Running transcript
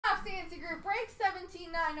Fancy Group Break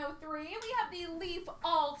 17903. We have the Leaf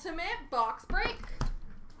Ultimate Box Break.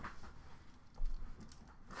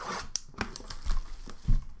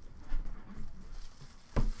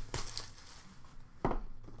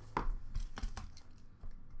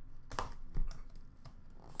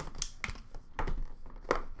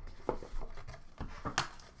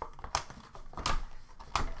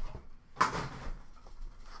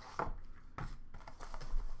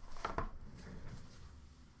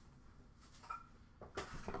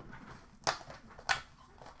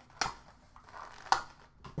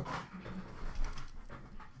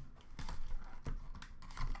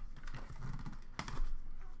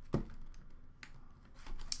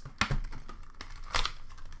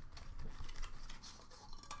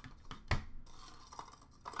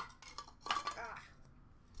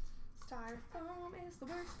 Styrofoam is the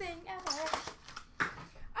worst thing ever.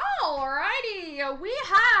 Alrighty, we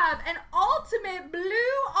have an Ultimate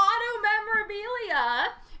Blue Auto Memorabilia,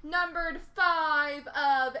 numbered 5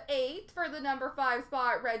 of 8 for the number 5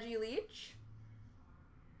 spot, Reggie Leach.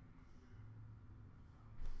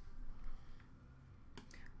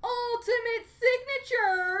 Ultimate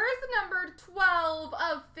Signatures, numbered 12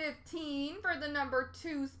 of 15 for the number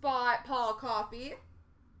 2 spot, Paul Coffey.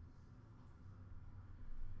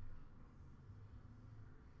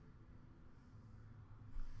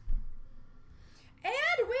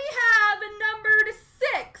 And we have numbered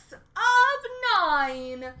 6 of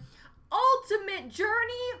 9 Ultimate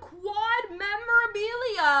Journey Quad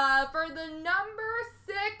Memorabilia for the number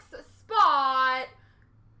 6 spot,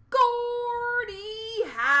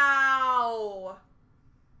 Gordie Howe.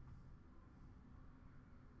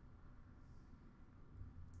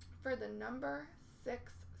 For the number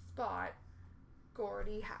 6 spot,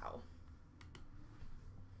 Gordie Howe.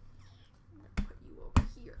 I'm going to put you over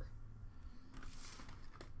here.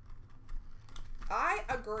 I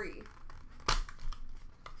agree.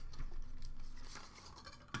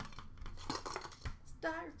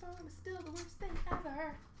 Styrofoam is still the worst thing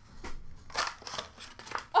ever.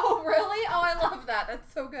 Oh, really? Oh, I love that.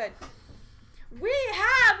 That's so good. We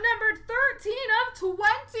have numbered 13 of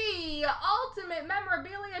 20 Ultimate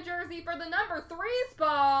Memorabilia jersey for the number 3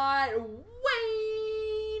 spot,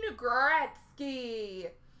 Wayne Gretzky.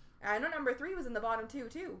 I know number 3 was in the bottom two,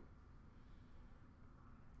 too.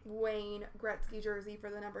 Wayne Gretzky jersey for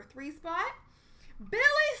the number 3 spot.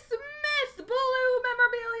 Billy Smith Blue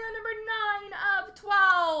Memorabilia number 9 of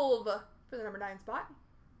 12 for the number 9 spot.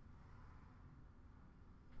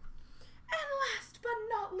 And last but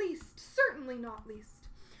not least, certainly not least,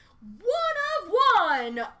 1 of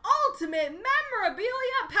 1 Ultimate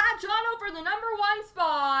Memorabilia patch auto for the number 1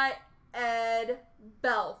 spot, Ed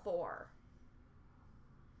Belfour.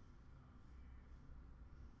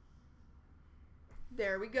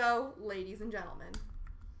 There we go, ladies and gentlemen.